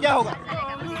लगता है आपको क्या होगा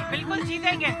बिल्कुल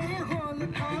जीतेंगे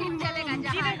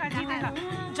जीतेगा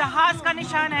जहाज का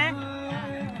निशान है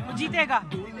जीतेगा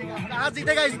जहाज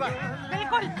जीतेगा इस बार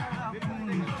बिल्कुल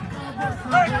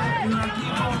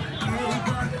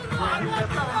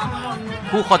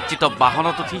সুসজ্জিত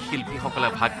বাহনত উঠি শিল্পীসকলে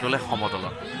ভাগ ল'লে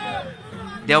সমদলত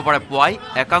দেওবাৰে পুৱাই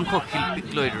একাংশ শিল্পীক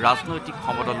লৈ ৰাজনৈতিক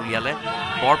সমদল উলিয়ালে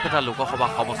বৰপেটা লোকসভা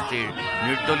সমষ্টিৰ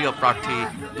নিৰ্দলীয় প্ৰাৰ্থী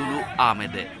দুলু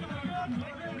আহমেদে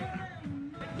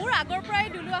মোৰ আগৰ পৰাই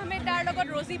দুলু আহমেদ দাৰ লগত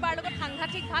ৰজি বাৰ লগত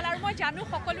সাংঘাতিক ভাল আৰু মই জানো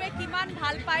সকলোৱে কিমান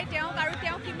ভাল পায় তেওঁক আৰু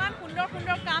তেওঁ কিমান সুন্দৰ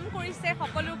সুন্দৰ কাম কৰিছে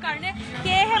সকলোৰ কাৰণে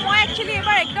সেয়েহে মই একচুৱেলি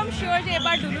এবাৰ একদম চিয়ৰ যে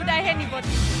এবাৰ দুলু দাইহে নিব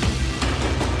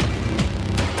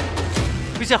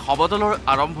পিছে সমদলৰ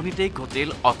আৰম্ভণিতেই ঘটিল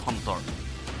অথন্তৰ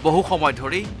বহু সময়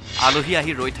ধৰি আলহী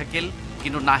আহি ৰৈ থাকিল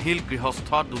কিন্তু নাহিল গৃহস্থ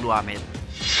দুলু আহমেদ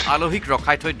আলহীক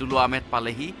ৰখাই থৈ দুলু আহমেদ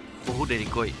পালেহি বহু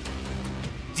দেৰিকৈ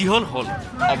যি হল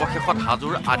অৱশেষত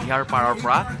হাজোৰ আধিয়াৰ পাৰৰ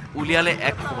পৰা উলিয়ালে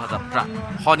এক শোভাযাত্ৰা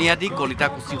শনিয়াদি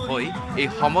কলিতাকুচি হৈ এই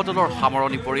সমদলৰ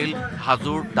সামৰণি পৰিল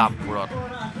হাজোৰ দামপুৰত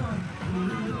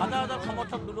হাজাৰ হাজাৰ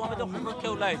সমৰ্থক দুলু আহমেদৰ সপক্ষে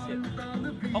ওলাই আহিছে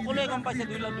সকলোৱে গম পাইছে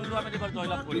দুলু আহমেদে এবাৰ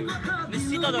জয়লাভ কৰিব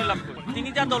নিশ্চিত জয়লাভ কৰিব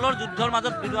তিনিটা দলৰ যুদ্ধৰ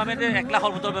মাজত দুলু আহমেদে 1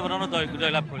 লাখৰ ভোটৰ ব্যৱধানত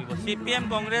জয়লাভ কৰিব CPM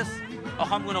কংগ্ৰেছ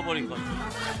অসম গণ পৰিষদ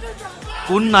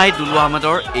কোন নাই দুলু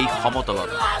আহমেদৰ এই সমদলত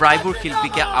প্ৰায়বোৰ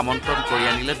শিল্পীকে আমন্ত্ৰণ কৰি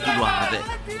আনিলে দুলু আহমেদে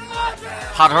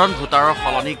সাধাৰণ ভোটাৰৰ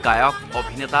সলনি গায়ক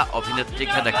অভিনেতা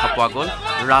অভিনেত্ৰীকহে দেখা পোৱা গ'ল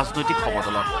ৰাজনৈতিক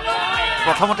সমদলত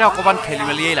প্ৰথমতে অকণমান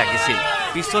খেলিমেলিয়েই লাগিছিল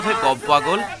পিছতহে গম পোৱা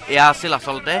গ'ল এয়া আছিল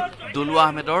আচলতে দুলু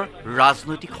আহমেদৰ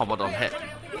ৰাজনৈতিক সমদলহে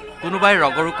কোনোবাই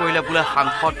ৰগৰু কৰিলে বোলে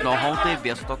সাংসদ নহওঁতেই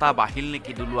ব্যস্ততা বাঢ়িল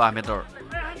নেকি দুলু আহমেদৰ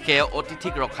সেয়ে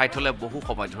অতিথিক ৰখাই থ'লে বহু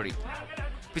সময় ধৰি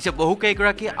পিছে বহু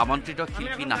কেইগৰাকী আমন্ত্ৰিত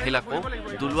শিল্পী নাহিল আকৌ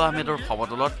দুলু আহমেদৰ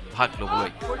সমদলত ভাগ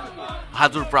ল'বলৈ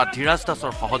হাজোৰ পৰা ধীৰাজ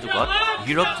দাসৰ সহযোগত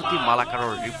Hirakjyoti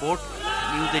মালাকাৰৰ report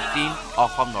News 18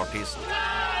 Assam north east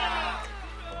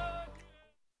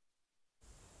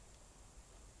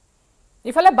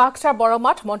ইফালে বাক্সাৰ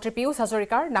বৰমাত মন্ত্ৰী পিয়ুষ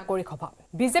হাজৰিকাৰ নাগৰিক সভা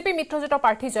বিজেপি মিত্ৰজোঁটৰ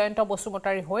প্ৰাৰ্থী জয়ন্ত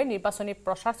বসুমতাৰীৰ হৈ নিৰ্বাচনী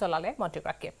প্ৰচাৰ চলালে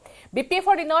মন্ত্ৰীগৰাকীয়ে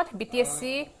বিপিএফৰ দিনত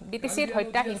বিটিচিত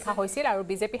হত্যা হিংসা হৈছিল আৰু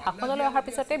বিজেপি শাসনলৈ অহাৰ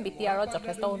পিছতে বিটিআৰত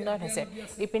যথেষ্ট উন্নয়ন হৈছে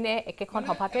ইপিনে একেখন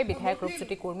সভাতে বিধায়ক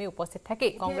ৰূপজ্যোতি কুৰ্মী উপস্থিত থাকি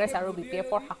কংগ্ৰেছ আৰু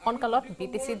বিপিএফৰ শাসনকালত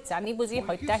বিটিচিত জানি বুজি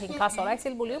হত্যা হিংসা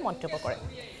চলাইছিল বুলিও মন্তব্য কৰে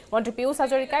মন্ত্ৰী পিয়ুষ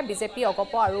হাজৰিকাই বিজেপি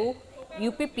অগপ আৰু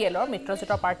UPPLৰ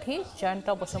মিত্ৰজোঁটৰ প্ৰাৰ্থী জয়ন্ত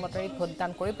বসুমতাৰীক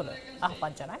ভোটদান কৰিবলৈ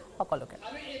আহ্বান জনায় সকলোকে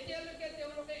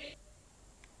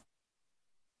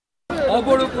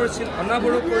অৱৰোধ কৰিছিল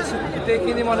অনাৱৰোধ কৰিছিল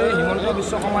গোটেইখিনি মানুহে হিমন্ত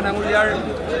বিশ্ব শৰ্মা ডাঙৰীয়াৰ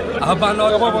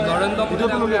আহ্বানত নৰেন্দ্ৰ মোদী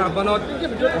ডাঙৰীয়াৰ আহ্বানত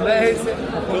ওলাই আহিছে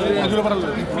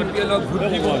UPPLক ভোট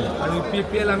দিব আৰু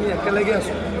UPPL আমি একেলগে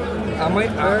আছোঁ আমি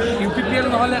UPPL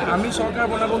নহ'লে আমি চৰকাৰ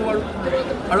বনাব নোৱাৰোঁ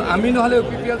আৰু আমি নহ'লে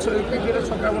UPPL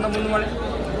চৰকাৰ বনাব নোৱাৰে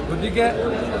গতিকে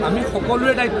আমি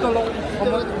সকলোৰে দায়িত্ব লওঁ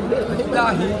হত্যা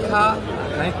হিংসা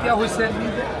নাইকিয়া হৈছে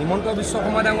হিমন্ত বিশ্ব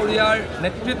শৰ্মা ডাঙৰীয়াৰ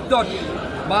নেতৃত্বত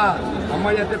বা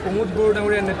আমাৰ ইয়াতে প্ৰমোদ বড়ো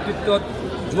ডাঙৰীয়াৰ নেতৃত্বত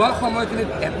যোৱা সময়খিনিত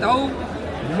এটাও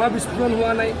বোমা বিস্ফোৰণ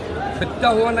হোৱা নাই হত্যা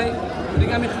হোৱা নাই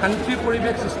গতিকে আমি শান্তিৰ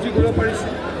পৰিৱেশ সৃষ্টি কৰিব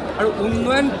পাৰিছোঁ আৰু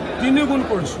উন্নয়ন 3 গুণ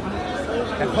কৰিছোঁ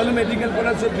এখন মেডিকেল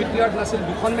কলেজত বিটিআৰত নাছিল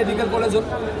 2খন মেডিকেল কলেজত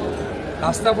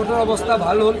ৰাস্তা পথৰ অৱস্থা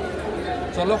ভাল হ'ল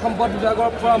জলসম্পদ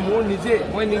বিভাগৰ পৰা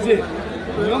মই নিজে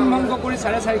নিয়ম ভংগ কৰি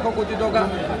 450 কোটি টকা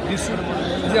দিছোঁ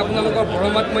আজি আপোনালোকৰ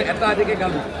বৰমাত মই এটা আদিকে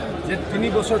গালোঁ যে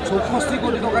 3 বছৰ 64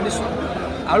 কোটি টকা দিছোঁ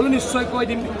আৰু নিশ্চয় কৈ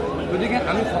দিম গতিকে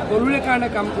আমি সকলোৰে কাৰণে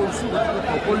কাম কৰিছোঁ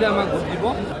সকলোৱে আমাক ভোট দিব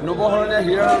নৱশৰণীয়া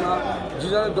হীৰাৰাণা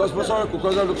যিজনে 10 বছৰ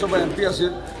কোকৰাঝাৰ লোকসভা MP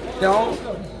আছিল তেওঁ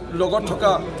লগত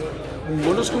থকা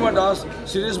মনোজ কুমাৰ দাস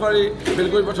শিৰিষবাৰী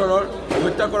বেলগুৰি পথাৰৰ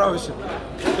হত্যা কৰা হৈছিল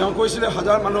তেওঁ কৈছিলে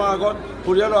হাজাৰ মানুহৰ আগত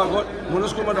পৰিয়ালৰ আগত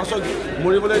মনোজ কুমাৰ দাসক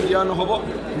মৰিবলৈ দিয়া নহ'ব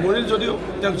মৰিল যদিও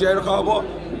তেওঁক জীয়াই ৰখা হ'ব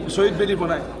শ্বহীদ বেদী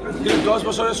বনাই কিন্তু 10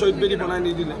 বছৰে শ্বহীদ বেদী বনাই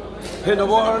নিদিলে সেই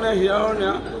নৱহৰণীয়া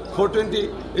হীৰাহৰণীয়া 420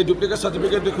 এই ডুপ্লিকেট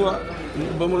চাৰ্টিফিকেট দেখুওৱা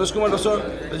মনোজ কুমাৰ দাসৰ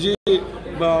যি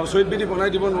শ্বহীদ বেদী বনাই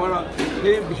দিব নোৱাৰা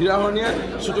সেই হীৰাহৰণীয়ে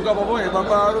চুটুকা পাব এবাৰ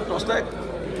পৰা আৰু টৰ্চলাইট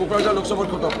কোকৰাঝাৰ লোকসভাত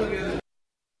খতম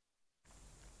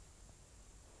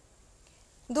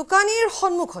দোকানীৰ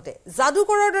সন্মুখতে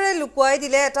যাদুকৰৰ দৰে লুকুৱাই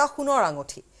দিলে এটা সোণৰ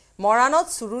আঙুঠি মৰাণত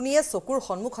চুৰুনিয়ে চকুৰ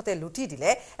সন্মুখতে লুটি দিলে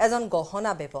এজন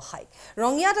গহনা ব্যৱসায়ী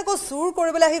ৰঙিয়াত আকৌ চুৰ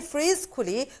কৰিবলৈ আহি ফ্ৰিজ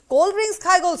খুলি কোল্ড ড্ৰিংকছ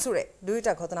খাই গ'ল চুৰে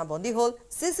দুইটা ঘটনা বন্দী হ'ল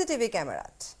চিচিটিভি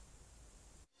কেমেৰাত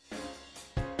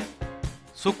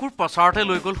চকুৰ প্ৰচাৰতে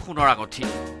লৈ গ'ল সোণৰ আঙুঠি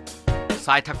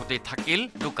চাই থাকোঁতেই থাকিল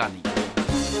দোকানী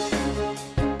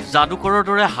যাদুকৰৰ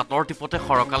দৰে হাতৰ টিপতে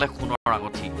সৰকালে সোণৰ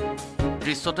আঙুঠি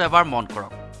দৃশ্যটো এবাৰ মন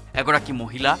কৰক এগৰাকী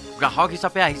মহিলা গ্ৰাহক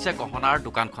হিচাপে আহিছে গহনাৰ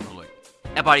দোকানখনলৈ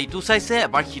এবাৰ ইটো চাইছে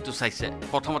এবাৰ সিটো চাইছে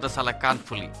প্ৰথমতে চালে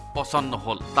কাণফুলি পছন্দ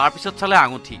নহ'ল তাৰপিছত চালে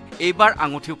আঙুঠি এইবাৰ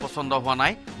আঙুঠিও পছন্দ হোৱা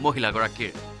নাই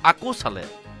মহিলাগৰাকীৰ আকৌ চালে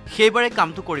সেইবাৰে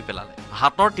কামটো কৰি পেলালে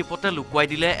হাতৰ টিপতে লুকুৱাই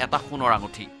দিলে এটা সোণৰ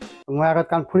আঙুঠি মই আগত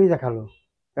কাণফুলি দেখালোঁ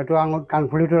এইটো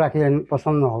কাণফুলিটো ৰাখি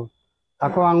পছন্দ নহ'ল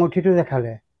আকৌ আঙুঠিটো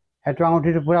দেখালে সেইটো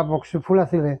আঙুঠিটো পুৰা বক্সটো ফুল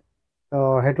আছিলে তো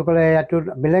সেইটো ক'লে ইয়াতো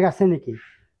বেলেগ আছে নেকি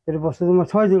সেইটো বস্তুটো মই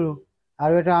থৈ দিলোঁ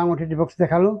আৰু এটা আঙুঠি বক্স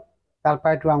দেখালোঁ তাৰ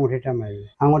পৰা এইটো আঙুঠিটা মাৰিলে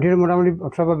আঙুঠিৰ মোটামুটি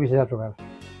 18 বা 20 হাজাৰ টকা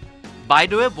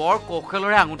বাইদেৱে বৰ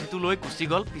কৌশলেৰে আঙুঠিটো লৈ গুচি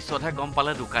গ'ল পিছতহে গম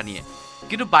পালে দোকানীয়ে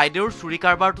কিন্তু বাইদেউৰ চুৰি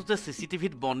কাৰবাৰটো যে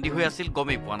চিচিটিভিত বন্দী হৈ আছিল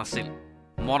গমেই পোৱা নাছিল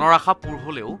মনৰ আশা পূৰ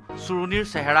হ'লেও চুৰুনিৰ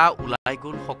চেহেৰা ওলাই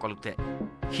গ'ল সকলোতে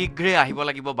শীঘ্ৰে আহিব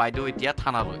লাগিব বাইদেউ এতিয়া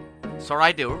থানালৈ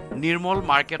চৰাইদেউৰ নিৰ্মল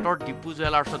মাৰ্কেটৰ ডিপু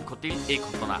জুৱেলাৰ্ছত ঘটিল এই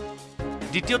ঘটনা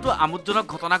দ্বিতীয়টো আমোদজনক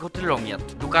ঘটনা ঘটিল ৰঙিয়াত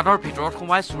দোকানৰ ভিতৰত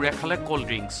সোমাই চুৰে খালে কোল্ড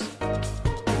ড্ৰিংকছ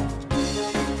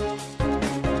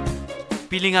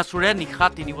পিলিঙা চুৰে নিশা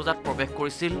 3 বজাত প্ৰৱেশ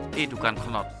কৰিছিল এই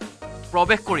দোকানখনত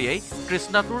প্ৰৱেশ কৰিয়েই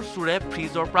কৃষ্ণাটোৰ চুৰে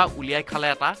ফ্ৰিজৰ পৰা উলিয়াই খালে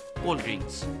এটা কোল্ড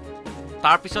ড্ৰিংকছ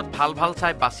তাৰপিছত ভাল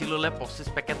চাই বাছি ল'লে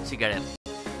 25 পেকেট চিগাৰেট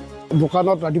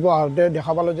দোকানত ৰাতিপুৱা আহোঁতে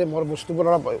দেখা পালোঁ যে মোৰ বস্তুবোৰ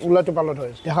ওলাইটো পালত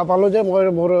হৈ দেখা পালোঁ যে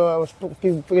মোৰ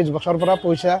বছৰৰ পৰা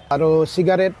পইচা আৰু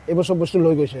চিগাৰেট এইবোৰ চব বস্তু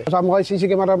লৈ গৈছে মই চিচি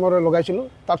কেমেৰা মই লগাইছিলোঁ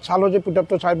তাত চালোঁ যে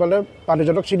পিতাপটো চাই পেলাই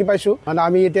মানুহজনক চিনি পাইছোঁ মানে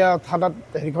আমি এতিয়া থানাত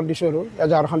হেৰিখন দিছোঁ আৰু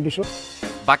এজাহাৰখন দিছোঁ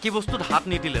বাকী বস্তুত হাত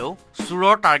নিদিলেও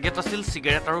চুৰৰ টাৰ্গেট আছিল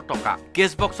চিগাৰেট আৰু টকা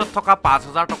কেছ বক্সত থকা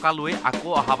 5,000 টকা লৈ আকৌ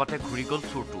অহাবাতে ঘূৰি গ'ল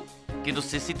চুৰটো কিন্তু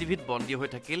চিচিটিভিত বন্দী হৈ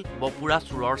থাকিল বপুৰা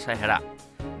চুৰৰ চেহেৰা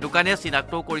দোকানীয়ে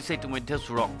চিনাক্তও কৰিছে ইতিমধ্যে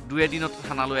চুৰক 2 দিনত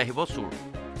থানালৈ আহিব চুৰ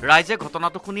ৰাইজে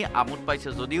ঘটনাটো শুনি আমোদ পাইছে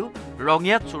যদিও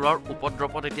ৰঙিয়াত চুৰৰ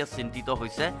উপদ্ৰৱত এতিয়া চিন্তিত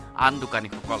হৈছে আন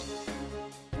দোকানীসকল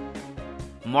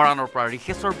মৰাণৰ পৰা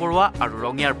ঋষেশ্বৰ বৰুৱা আৰু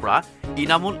ৰঙিয়াৰ পৰা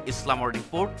ইনামুল ইছলামৰ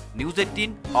report news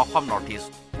 18 Assam north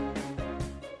east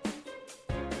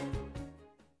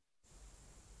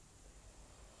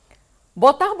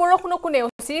বতাহ বৰষুণকো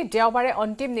নেওচি দেওবাৰে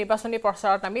অন্তিম নিৰ্বাচনী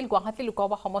প্ৰচাৰত নামিল গুৱাহাটী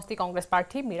লোকসভা সমষ্টি কংগ্ৰেছ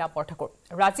প্ৰাৰ্থী মীৰা বৰঠাকুৰ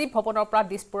ৰাজীৱ ভৱনৰ পৰা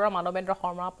দিছপুৰৰ মানৱেন্দ্ৰ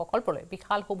শৰ্মা প্ৰকল্পলৈ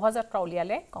বিশাল শোভাযাত্ৰা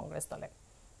উলিয়ালে কংগ্ৰেছ দলে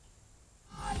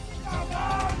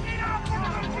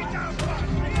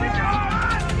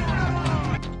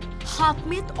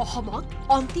সাতমেত অসমত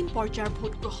অন্তিম পৰ্যায়ৰ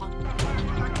ভোট গ্ৰহণ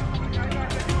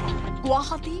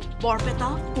গুৱাহাটী বৰপেটা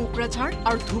কোকৰাঝাৰ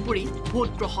আৰু ধুবুৰীত ভোট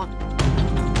গ্ৰহণ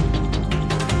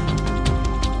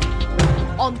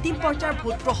অন্তিম পৰ্যায়ৰ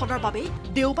ভোট গ্ৰহণৰ বাবে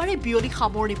দেওবাৰে বিয়লি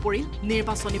সামৰণি পৰিল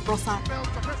নিৰ্বাচনী প্ৰচাৰ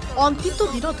অন্তিমটো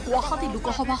দিনত গুৱাহাটী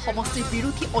লোকসভা সমষ্টিৰ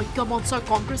বিৰোধী ঐক্য মঞ্চৰ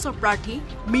কংগ্ৰেছৰ প্ৰাৰ্থী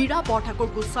মীৰা বৰঠাকুৰ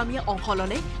গোস্বামীয়ে অংশ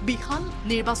ল'লে বিশাল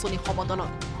নিৰ্বাচনী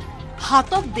সমদলত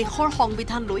হাতত দেশৰ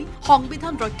সংবিধান লৈ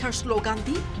সংবিধান ৰক্ষাৰ শ্লোগান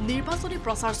দি নিৰ্বাচনী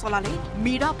প্ৰচাৰ চলালে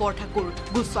মীৰা বৰঠাকুৰ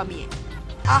গোস্বামীয়ে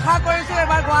আশা কৰিছো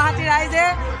এবাৰ গুৱাহাটী ৰাইজে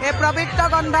এই পবিত্ৰ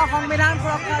গন্ধ সংবিধান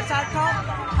সুৰক্ষাৰ স্বাৰ্থত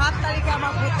 7 তাৰিখে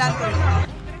আমাক ভোটদান কৰিব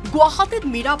গুৱাহাটীত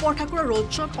মীৰা বৰঠাকুৰৰ ৰোড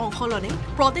শ্ব'ত অংশ ল'লে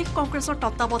প্ৰদেশ কংগ্ৰেছৰ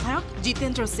তত্বাৱধায়ক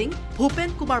জিতেন্দ্ৰ সিং ভূপেন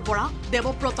কুমাৰ বৰা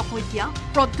দেৱব্ৰত শইকীয়া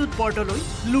প্ৰদ্যুৎ বৰদলৈ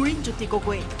লুৰিণ জ্যোতি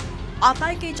গগৈয়ে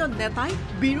আটাইকেইজন নেতাই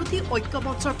বিৰোধী ঐক্য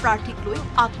মঞ্চৰ প্ৰাৰ্থীক লৈ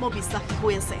আত্মবিশ্বাসী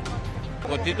হৈ আছে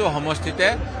প্ৰতিটো সমষ্টিতে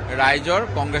ৰাইজৰ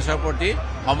কংগ্ৰেছৰ প্ৰতি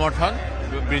সমৰ্থন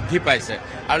বৃদ্ধি পাইছে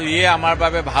আৰু ইয়ে আমাৰ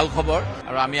বাবে ভাল খবৰ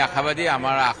আৰু আমি আশাবাদী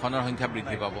আমাৰ আসনৰ সংখ্যা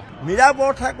বৃদ্ধি পাব মীৰা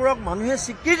বৰঠাকুৰক মানুহে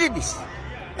স্বীকৃতি দিছে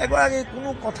এগৰাকী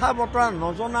কোনো কথা বতৰা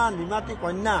নজনা নিমাতী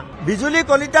কন্যা বিজুলী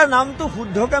কলিতাৰ নামটো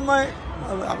শুদ্ধকে মই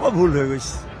আকৌ ভুল হৈ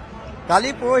গৈছে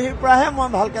কালি পৰহিৰ পৰাহে মই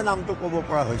ভালকে নামটো ক'ব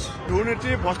পৰা হৈছোঁ দুৰ্নীতি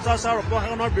ভ্ৰষ্টাচাৰ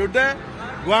অপসাৰণৰ বিৰুদ্ধে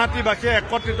গুৱাহাটীবাসীয়ে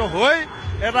একত্ৰিত হৈ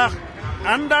এটা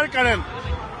আণ্ডাৰ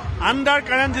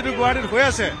কাৰেণ্ট যিটো গুৱাহাটীত হৈ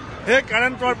আছে সেই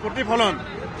কাৰেণ্টৰ প্ৰতিফলন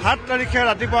 7 তাৰিখে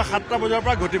ৰাতিপুৱা 7টা বজাৰ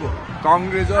পৰা ঘটিব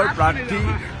কংগ্ৰেছৰ প্ৰাৰ্থী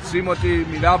শ্ৰীমতী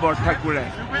মীৰা বৰঠাকুৰে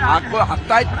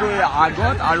আটাইতকৈ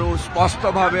আগত আৰু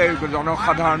স্পষ্টভাৱে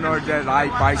জনসাধাৰণৰ যে ৰায়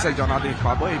পাইছে জনাদেশ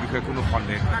পাব এই বিষয়ে কোনো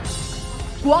সন্দেহ নাই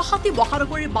গুৱাহাটী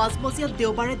মহানগৰীৰ মাজমজিয়াত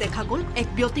দেওবাৰে দেখা গ'ল এক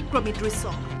ব্যতিক্ৰমী দৃশ্য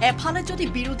এফালে যদি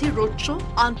বিৰোধী ৰোড শ্ব'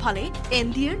 আনফালে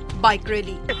এনডিএৰ বাইক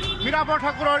ৰেলী মীৰা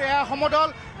বৰঠাকুৰৰ এয়া সমদল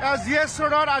জিএছ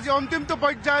ৰোডৰ আজি অন্তিমটো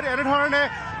পৰ্যায়ত এনেধৰণে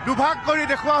দুভাগ কৰি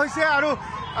দেখুওৱা হৈছে আৰু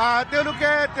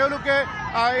তেওঁলোকে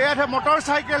ইয়াত মটৰ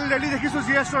চাইকেল ৰেলী দেখিছোঁ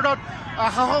জিএছ ৰোডত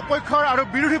শাসক পক্ষৰ আৰু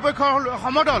বিৰোধী পক্ষৰ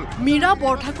সমদল মীৰা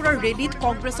বৰঠাকুৰৰ ৰেলীত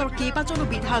কংগ্ৰেছৰ কেইবাজনো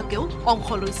বিধায়কেও অংশ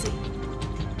লৈছিল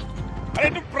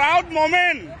এইটো প্ৰাউড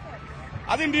মমেণ্ট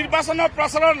আজি নিৰ্বাচনৰ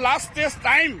প্ৰচাৰৰ last test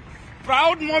time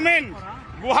proud moment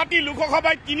Guwahati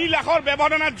লোকসভাই 3 লাখৰ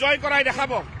ব্যৱধানত জয় কৰাই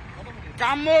দেখাব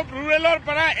কামৰূপ ৰুৰেলৰ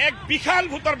পৰা এক বিশাল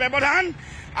ভোটৰ ব্যৱধান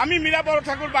আমি মীৰা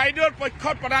বৰঠাকুৰ বাইদেউৰ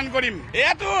পক্ষত প্ৰদান কৰিম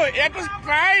এইটো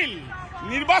ট্ৰাইল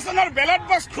নিৰ্বাচনৰ বেলট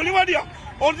বক্স খুলিব দিয়ক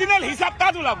অৰিজিনেল হিচাপ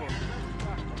তাত ওলাব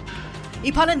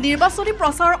ইফালে নিৰ্বাচনী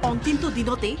প্ৰচাৰৰ অন্তিমটো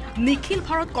দিনতেই নিখিল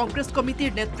ভাৰত কংগ্ৰেছ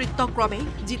কমিটিৰ নেতৃত্বক্ৰমে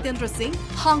জিতেন্দ্ৰ সিং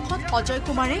সাংসদ অজয়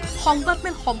কুমাৰে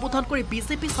সংবাদমেল সম্বোধন কৰি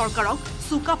বিজেপি চৰকাৰক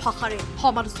চোকা ভাষাৰে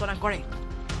সমালোচনা কৰে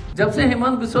जब से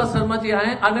हेमंत बिस्वा शर्मा जी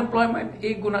आए अनएम्प्लॉयमेंट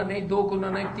 1 गुना नहीं 2 गुना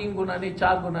नहीं 3 गुना नहीं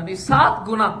 4 गुना नहीं 7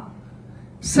 गुना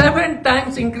 7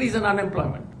 टाइम्स इंक्रीज इन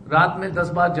अनएम्प्लॉयमेंट रात में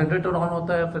 10 बार जनरेटर ऑन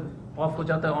होता है फिर ऑफ हो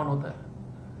जाता है ऑन होता है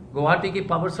गुवाहाटी की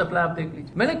पावर सप्लाई आप देख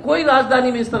लीजिए मैंने कोई राजधानी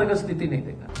में इस तरह का स्थिति नहीं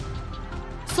देखा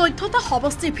 14টা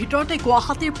সমষ্টিৰ ভিতৰতে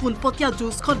গুৱাহাটীৰ পোনপটীয়া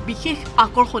যুঁজখন বিশেষ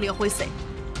আকৰ্ষণীয় হৈছে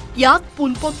ইয়াত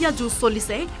পোনপটীয়া যুঁজ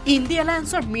চলিছে ইণ্ডিয়া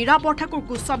এলায়েন্সৰ মীৰা বৰঠাকুৰ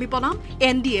গোস্বামী বনাম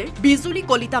এনডিএৰ বিজুলী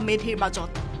কলিতা মেধিৰ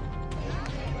মাজত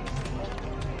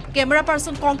কেমেৰা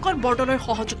পাৰ্চন কংকন বৰ্ডনৰ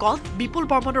সহযোগত বিপুল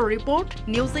বৰ্মনৰ report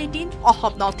news 18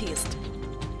 Assam north east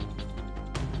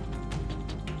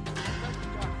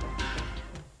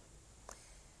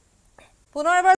পুনৰ